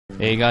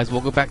Hey guys,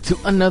 welcome back to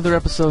another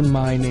episode.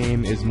 My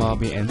name is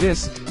Mabi, and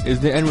this is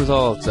the end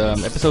result,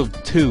 episode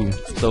 2.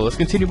 So let's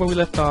continue where we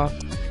left off.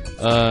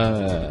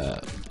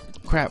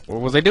 Crap,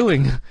 what was I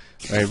doing?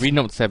 Alright, read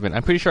note 7.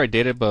 I'm pretty sure I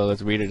did it, but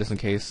let's read it just in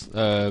case.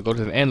 Go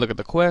to the end, look at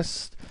the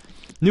quest.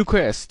 New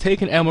quest,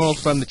 take an emerald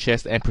from the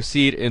chest and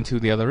proceed into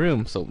the other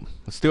room. So,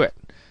 let's do it.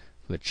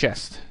 The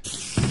chest.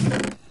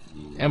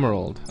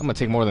 Emerald. I'm gonna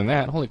take more than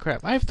that. Holy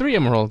crap, I have 3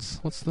 emeralds.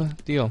 What's the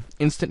deal?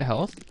 Instant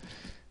health.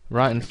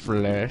 Rotten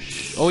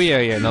flesh. Oh yeah,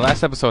 in the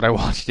last episode I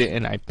watched it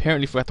and I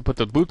apparently forgot to put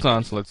the boots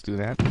on, so let's do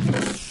that.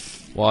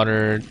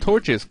 Water,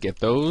 torches, get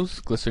those.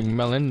 Glistening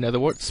melon,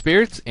 nether wart,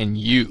 spirits, and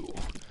you.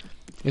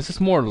 Is this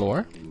more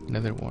lore?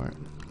 Nether wart,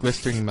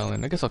 glistening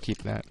melon. I guess I'll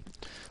keep that.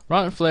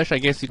 Rotten flesh, I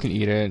guess you can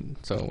eat it,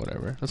 so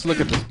whatever. Let's look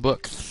at this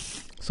book.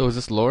 So is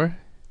this lore?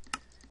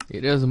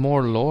 It is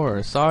more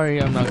lore. Sorry,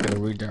 I'm not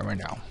gonna read that right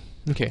now.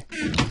 Okay,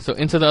 so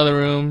into the other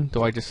room.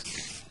 Do I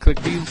just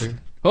click these or?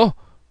 Oh!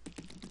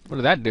 What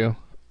did that do?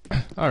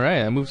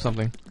 Alright, I moved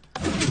something.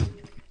 Am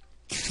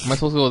I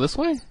supposed to go this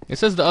way? It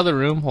says the other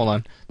room. Hold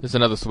on. There's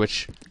another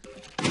switch.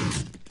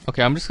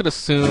 Okay, I'm just gonna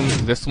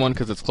assume this one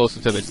because it's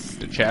closer to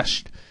the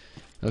chest.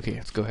 Okay,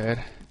 let's go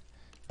ahead.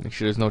 Make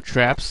sure there's no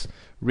traps.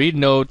 Read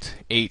note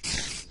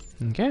 8.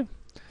 Okay.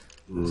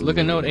 Let's look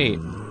at note 8.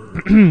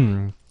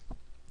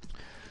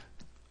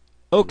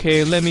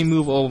 Okay, let me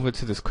move over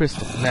to this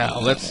crystal. Now,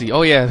 let's see.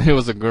 Oh yeah, it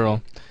was a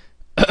girl.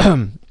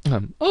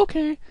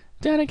 Okay.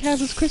 Danik has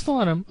his crystal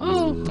on him.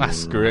 Oh,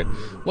 screw it.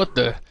 What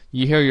the?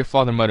 You hear your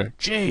father mutter,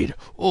 Jade.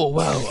 Oh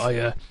wow,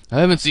 I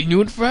haven't seen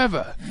you in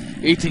forever.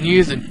 18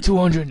 years and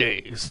 200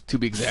 days, to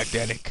be exact,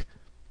 Danik.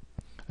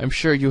 I'm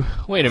sure you.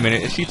 Wait a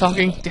minute, is she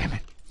talking? Damn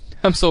it.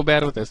 I'm so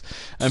bad with this.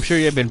 I'm sure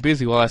you have been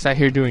busy while I sat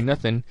here doing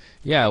nothing.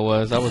 Yeah, I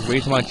was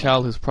raising my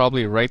child who's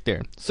probably right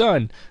there.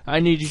 Son,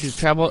 I need you to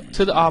travel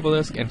to the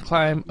obelisk and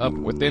climb up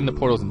within the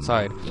portals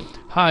inside.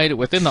 Hide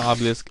within the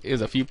obelisk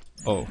is a few.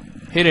 Oh,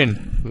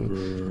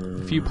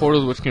 hidden. A few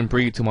portals which can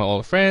bring you to my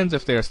old friends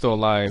if they are still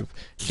alive.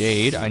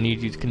 Jade, I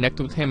need you to connect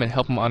with him and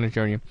help him on a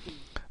journey.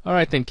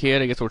 Alright then,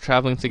 kid, I guess we're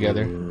traveling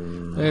together.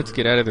 Let's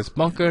get out of this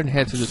bunker and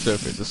head to the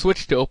surface. A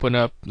switch to open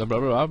up, blah blah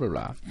blah blah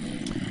blah.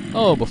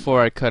 Oh,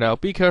 before I cut out,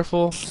 be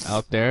careful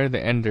out there, the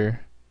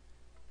ender.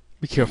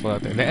 Be careful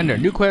out there, the ender.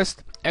 New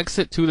quest,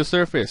 exit to the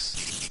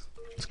surface.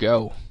 Let's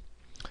go.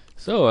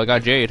 So, I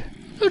got Jade.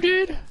 Oh,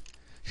 Jade.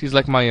 She's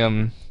like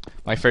my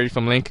fairy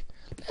from Link.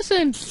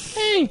 Listen,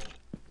 hey,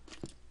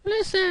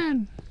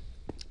 listen.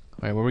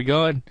 Alright, where we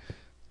going?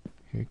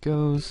 Here it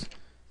goes.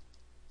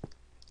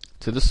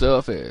 To the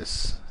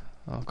surface.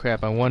 Oh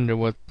crap, I wonder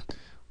what's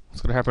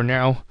gonna happen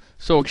now.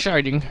 So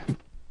exciting.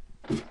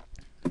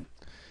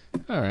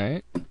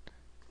 Alright.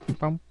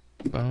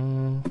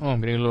 Oh,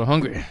 I'm getting a little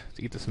hungry. Let's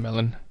eat this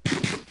melon.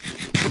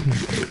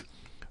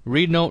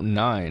 Read note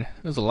 9.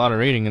 There's a lot of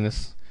reading in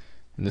this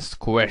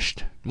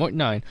quest. Note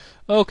 9.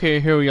 Okay,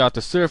 here we are at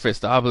the surface.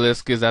 The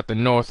obelisk is at the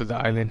north of the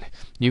island.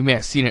 You may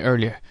have seen it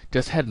earlier.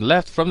 Just head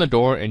left from the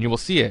door and you will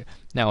see it.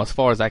 Now, as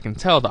far as I can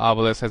tell, the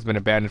obelisk has been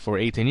abandoned for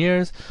 18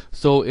 years,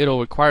 so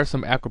it'll require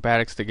some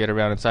acrobatics to get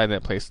around inside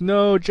that place.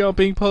 No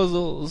jumping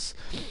puzzles!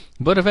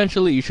 But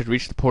eventually you should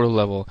reach the portal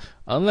level,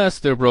 unless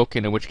they're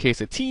broken, in which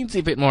case a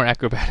teensy bit more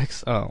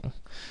acrobatics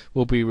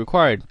will be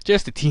required.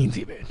 Just a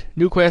teensy bit.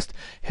 New quest,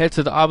 head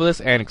to the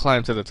obelisk and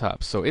climb to the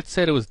top. So it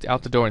said it was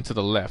out the door and to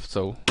the left,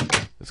 so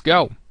let's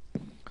go.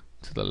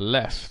 To the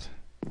left.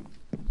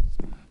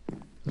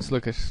 Let's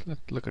look at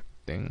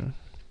thing.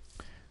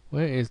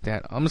 Where is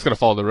that? I'm just gonna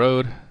follow the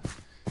road.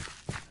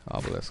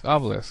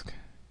 Obelisk.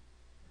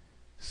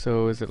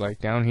 So is it like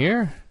down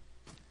here?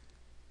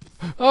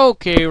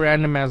 Okay,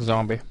 random ass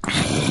zombie.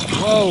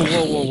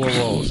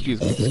 Whoa.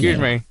 Excuse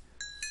me.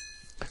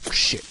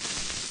 Shit.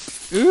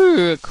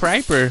 Ooh, a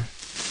creeper.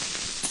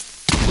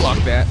 Block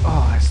that.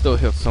 Oh, I still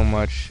healed so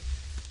much.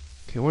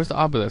 Okay, where's the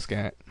obelisk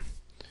at?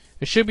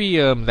 It should be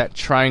that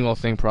triangle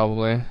thing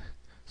probably.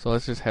 So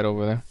let's just head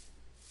over there.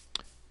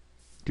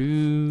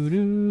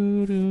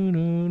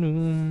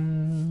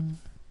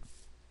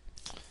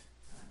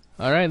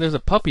 Alright, there's a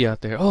puppy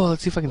out there. Oh,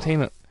 let's see if I can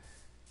tame it.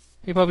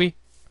 Hey puppy,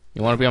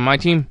 you wanna be on my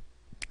team?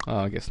 Oh,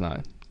 I guess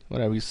not.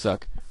 Whatever, you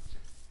suck.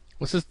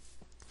 What's this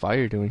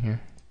fire doing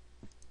here?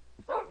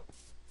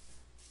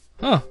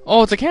 Huh.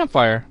 Oh, it's a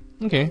campfire.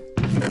 Okay.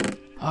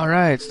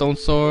 Alright, stone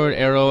sword,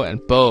 arrow, and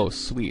bow.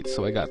 Sweet.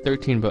 So I got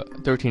 13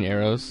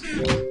 arrows.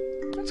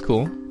 That's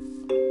cool.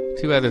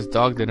 Too bad this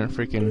dog didn't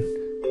freaking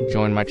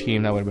join my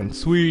team. That would have been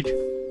sweet.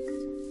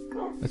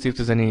 Let's see if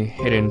there's any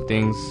hidden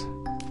things.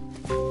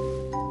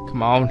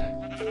 Come on.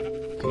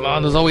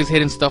 There's always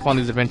hidden stuff on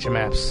these adventure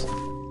maps.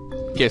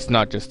 Guess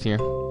not just here.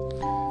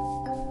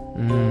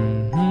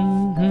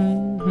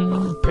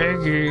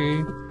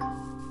 Peggy.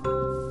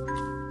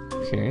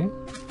 Okay.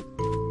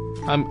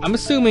 I'm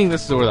assuming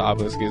this is where the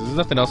obelisk is. There's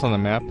nothing else on the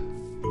map,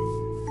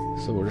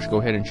 so we'll just go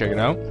ahead and check it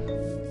out.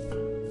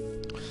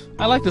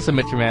 I like this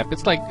adventure map.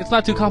 It's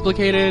not too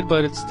complicated,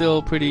 but it's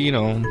still pretty,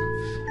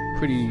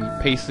 pretty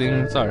pacing.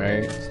 It's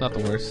alright. It's not the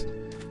worst.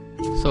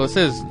 So it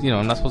says,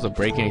 I'm not supposed to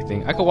break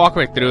anything. I could walk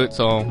right through it,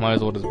 so might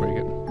as well just break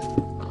it.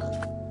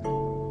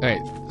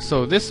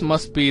 So this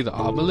must be the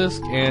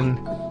obelisk, and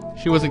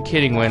she wasn't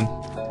kidding when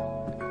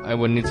I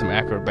would need some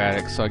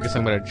acrobatics, so I guess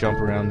I'm gonna jump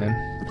around then.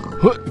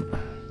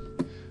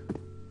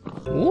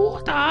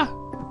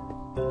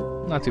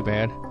 Not too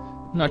bad.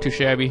 Not too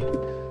shabby.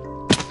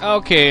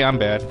 Okay, I'm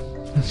bad.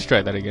 Let's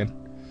try that again.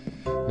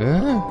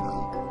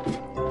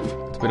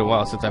 It's been a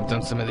while since I've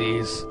done some of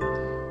these.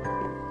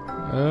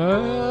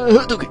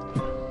 Okay.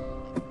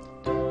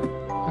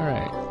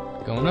 Alright,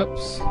 going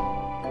ups.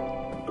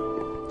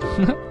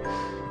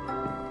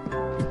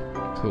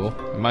 Cool.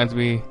 Reminds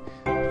me,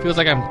 feels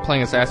like I'm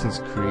playing Assassin's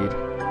Creed.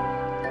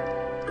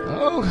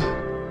 Oh!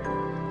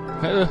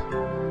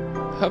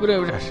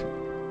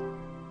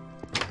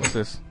 What's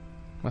this?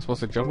 Am I supposed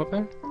to jump up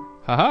there?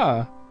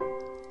 Haha!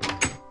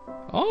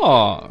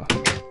 Oh!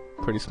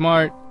 Pretty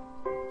smart.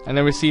 I've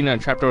never seen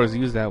trapdoors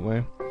used that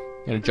way.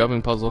 In a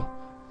jumping puzzle.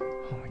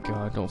 Oh my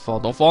god, don't fall.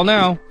 Don't fall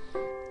now!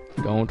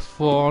 Don't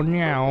fall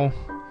now.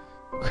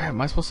 Crap, am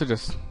I supposed to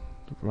just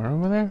run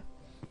over there?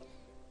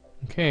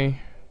 Okay.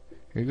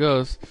 Here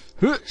goes.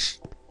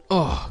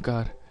 Oh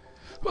god.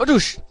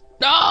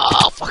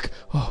 Oh fuck!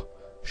 Oh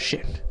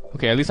shit.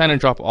 Okay, at least I didn't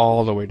drop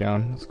all the way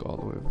down. Let's go all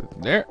the way over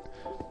there.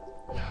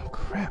 Oh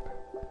crap.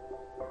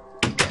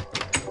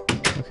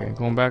 Okay,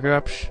 going back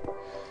up.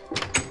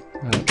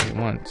 Okay,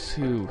 1,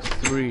 2,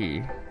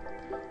 3.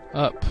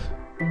 Up.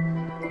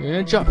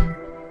 And jump.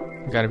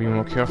 I gotta be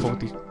more careful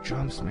with these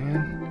jumps,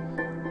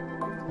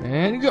 man.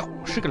 And go.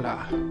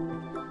 Shikala.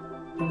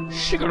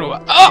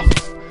 Shikala. Oh!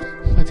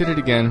 I did it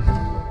again.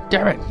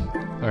 Damn it.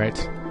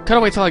 Alright. Cut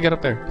away till I get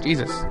up there.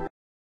 Jesus.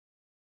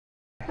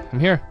 I'm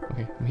here.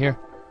 Okay, I'm here.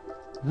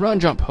 Run,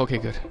 jump. Okay,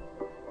 good.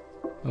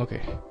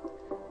 Okay.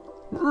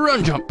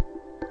 Run, jump.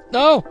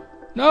 No!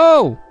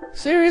 No!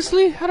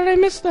 Seriously? How did I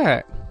miss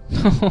that?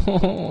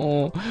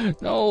 No,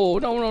 no,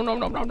 no, no,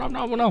 no, no, no,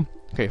 no, no.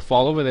 Okay,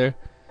 fall over there.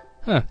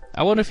 Huh.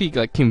 I wonder if he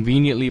like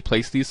conveniently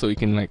placed these so you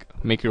can like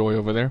make your way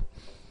over there.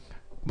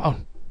 Come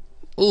on.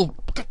 Oh,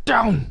 get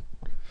down.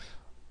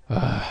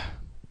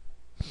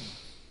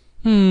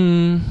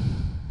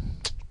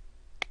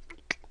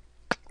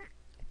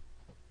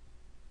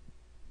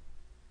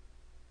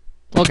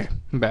 Okay,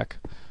 I'm back.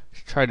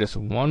 Let's try this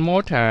one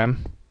more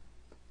time.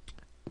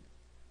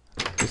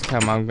 This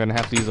time I'm gonna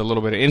have to use a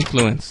little bit of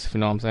influence, if you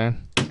know what I'm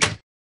saying.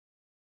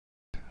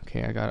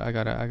 Okay, I got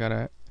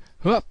it.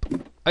 Hup!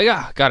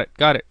 Yeah, got it.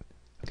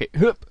 Okay,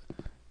 hup!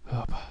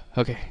 Hup.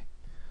 Okay.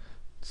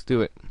 Let's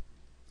do it.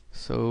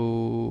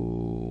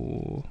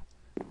 So...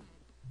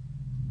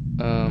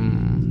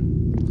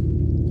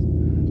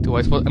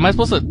 am I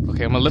supposed to...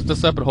 Okay, I'm gonna lift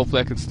this up and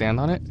hopefully I can stand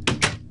on it.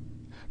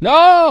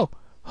 No!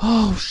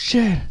 Oh,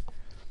 shit!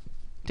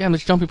 Damn,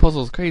 this jumping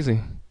puzzle is crazy.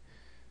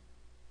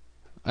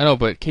 I know,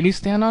 but can you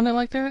stand on it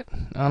like that?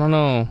 I don't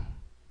know.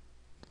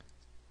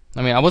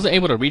 I mean, I wasn't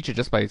able to reach it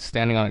just by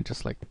standing on it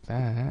just like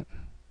that.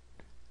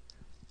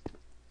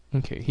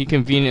 Okay, he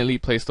conveniently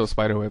placed those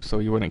spider webs so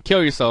you wouldn't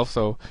kill yourself,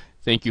 so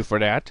thank you for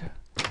that.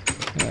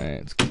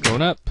 Alright, let's keep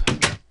going up.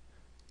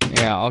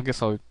 Yeah, I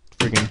guess I'll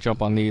freaking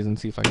jump on these and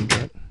see if I can do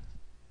it.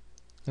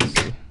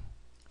 Let's see.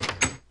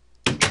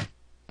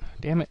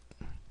 Damn it.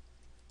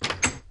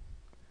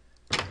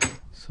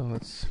 So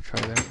let's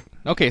try that.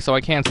 Okay, so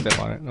I can step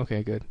on it.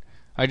 Okay, good.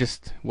 I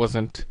just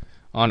wasn't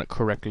on it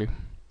correctly.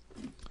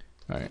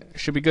 Alright,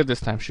 should be good this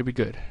time. Should be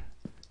good.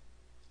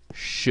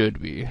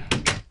 Should be.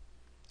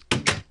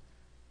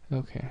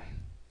 Okay.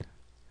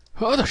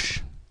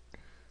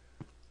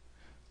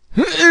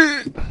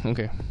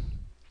 Okay.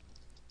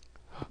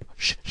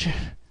 Shit.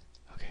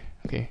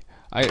 Okay.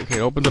 Okay,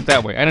 it opens up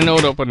that way. I didn't know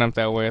it opened up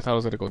that way. I thought it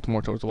was gonna go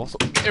more towards the wall. So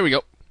there we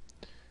go.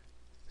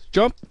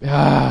 Jump.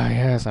 Ah,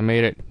 yes, I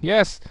made it.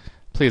 Yes.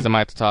 Please, am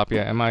I at the top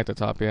yet? Am I at the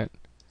top yet?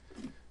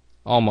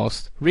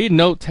 Almost. Read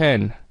note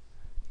 10.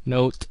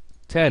 Note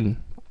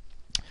 10.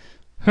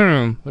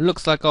 It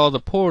looks like all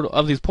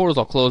these portals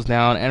are closed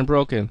down and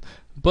broken,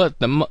 but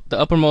the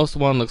uppermost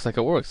one looks like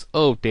it works.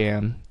 Oh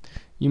damn!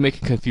 You make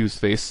a confused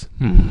face.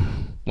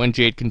 When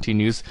Jade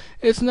continues,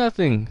 "It's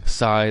nothing."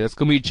 Sigh. That's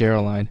gonna be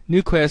Geraldine.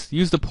 New quest: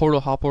 use the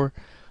portal hopper.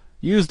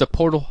 Use the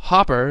portal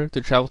hopper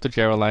to travel to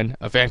Geraldine,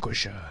 a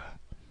vanquisher.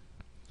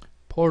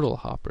 Portal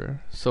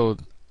hopper. So,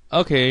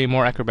 okay,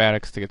 more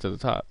acrobatics to get to the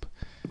top.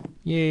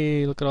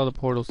 Yay! Look at all the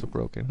portals are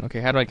broken.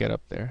 Okay, how do I get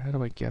up there? How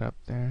do I get up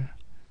there?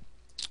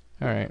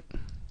 Alright.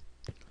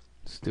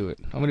 Let's do it.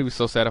 I'm gonna be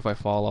so sad if I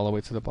fall all the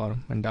way to the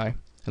bottom and die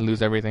and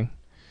lose everything.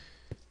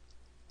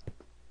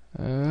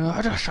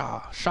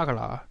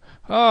 Shakala.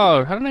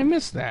 Oh, how did I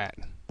miss that?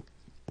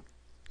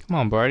 Come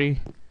on,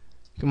 Barty.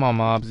 Come on,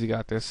 mobs, you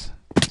got this.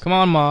 Come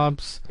on,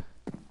 mobs.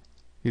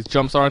 These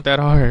jumps aren't that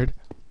hard.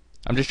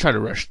 I'm just trying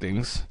to rush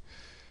things.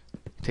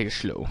 Take it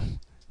slow.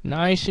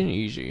 Nice and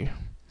easy.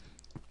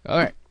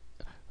 Alright.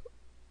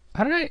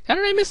 How did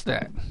I miss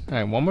that?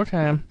 Alright, one more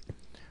time.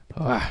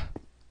 Ah,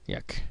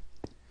 yuck.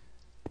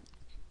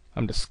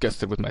 I'm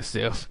disgusted with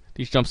myself.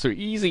 These jumps are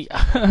easy.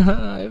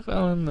 I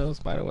fell in the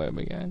spider web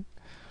again.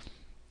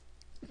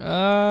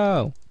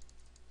 Oh.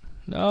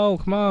 No,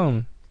 come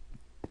on.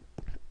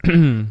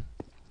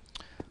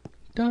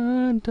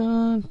 Dun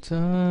dun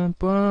dun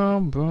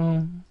boom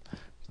boom.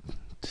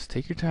 Just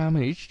take your time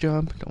in each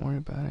jump. Don't worry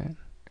about it.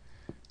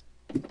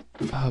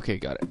 Okay,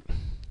 got it.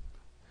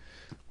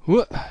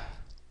 Whoop.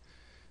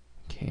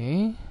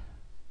 Okay.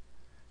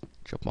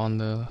 Jump on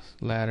the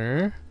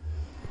ladder.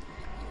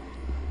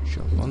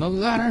 Jump on the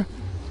ladder.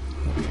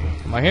 Okay.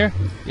 Am I here?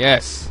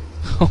 Yes.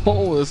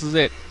 Oh, this is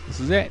it.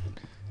 This is it.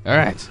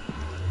 Alright.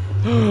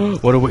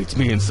 What awaits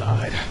me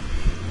inside?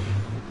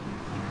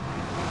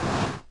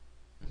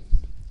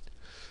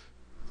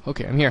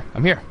 Okay, I'm here.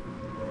 I'm here.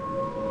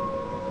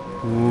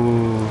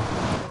 Ooh.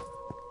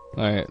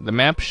 Alright, the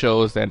map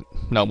shows that...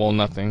 No, well,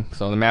 nothing.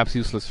 So the map's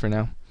useless for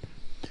now.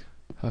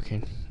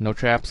 Okay, no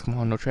traps. Come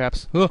on, no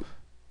traps. Oh,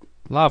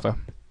 lava.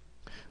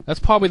 That's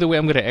probably the way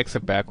I'm gonna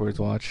exit backwards,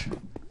 watch.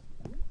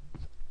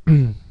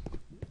 Bum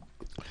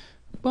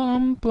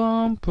bum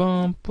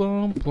bum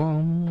bum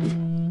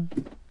bum.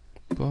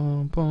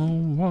 Bum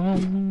bum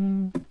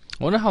bum.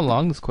 I wonder how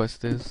long this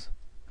quest is.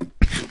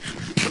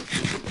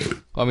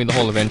 Well, I mean the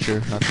whole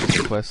adventure, not just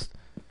the quest.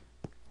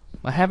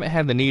 I haven't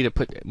had the need to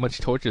put much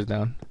torches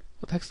down.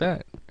 What the heck's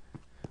that?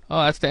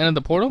 Oh, that's the end of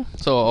the portal?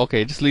 So,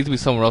 okay, it just leads me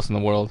somewhere else in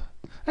the world.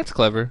 That's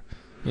clever.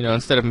 You know,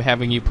 instead of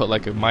having you put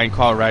like a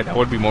minecart ride, that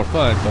would be more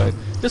fun, but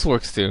this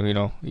works too, you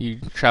know.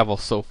 You travel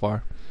so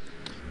far.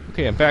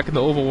 Okay, I'm back in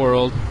the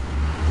overworld.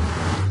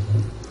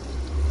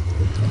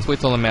 Let's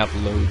wait till the map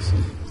loads.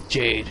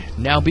 Jade,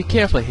 now be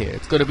careful here.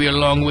 It's gonna be a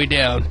long way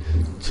down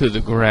to the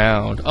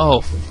ground.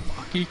 Oh,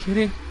 fuck, are you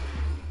kidding?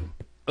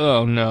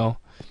 Oh no.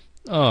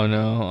 Oh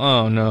no.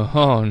 Oh no.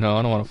 Oh no.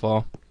 I don't want to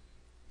fall.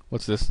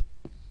 What's this?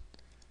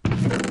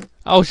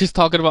 I was just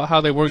talking about how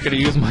they weren't gonna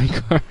use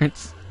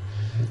minecarts.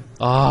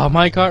 Ah,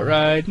 minecart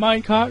ride.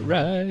 Minecart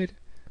ride.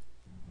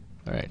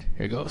 Alright,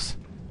 here goes.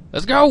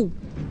 Let's go!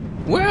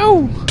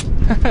 Whoa!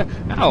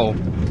 Ow!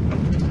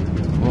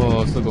 Whoa,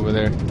 let's look over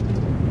there.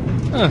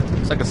 Huh,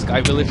 it's like a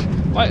sky village.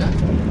 Why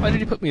did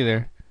you put me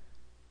there?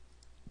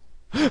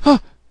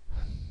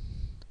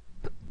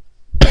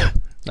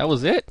 That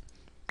was it?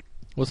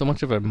 Wasn't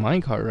much of a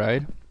minecart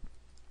ride.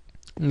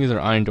 These are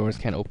iron doors,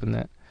 can't open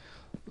that.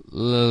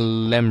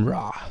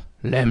 Lemra.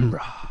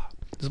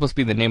 This must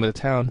be the name of the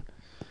town.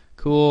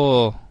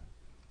 Cool.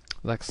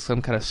 Like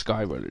some kind of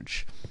sky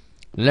village.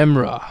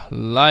 Lemra.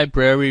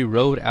 Library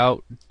road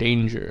out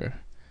danger.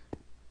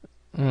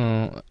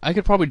 I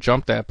could probably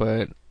jump that,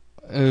 but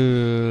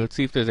let's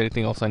see if there's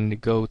anything else I need to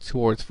go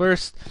towards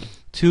first.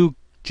 To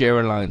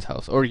Geraldine's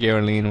house. Or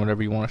Geraldine,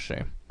 whatever you want to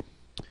say.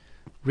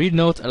 Read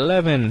note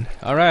 11.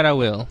 Alright, I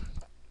will.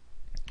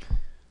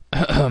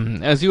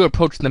 As you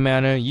approach the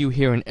manor, you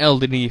hear an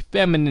elderly,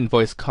 feminine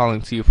voice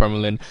calling to you from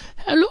within.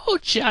 Hello,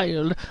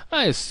 child.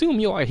 I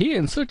assume you are here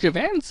in search of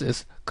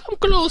answers. Come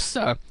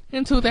closer,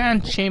 into the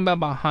antechamber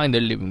behind the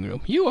living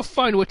room. You will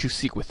find what you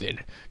seek within.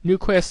 New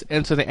quest,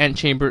 enter the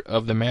antechamber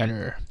of the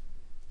manor.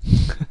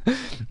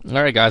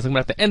 Alright guys, I'm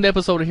going to have to end the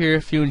episode here.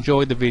 If you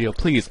enjoyed the video,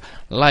 please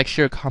like,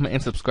 share, comment,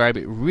 and subscribe.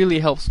 It really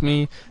helps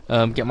me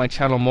get my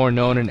channel more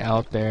known and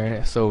out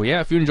there. So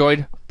yeah, if you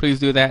enjoyed, please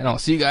do that, and I'll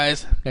see you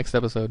guys next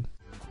episode.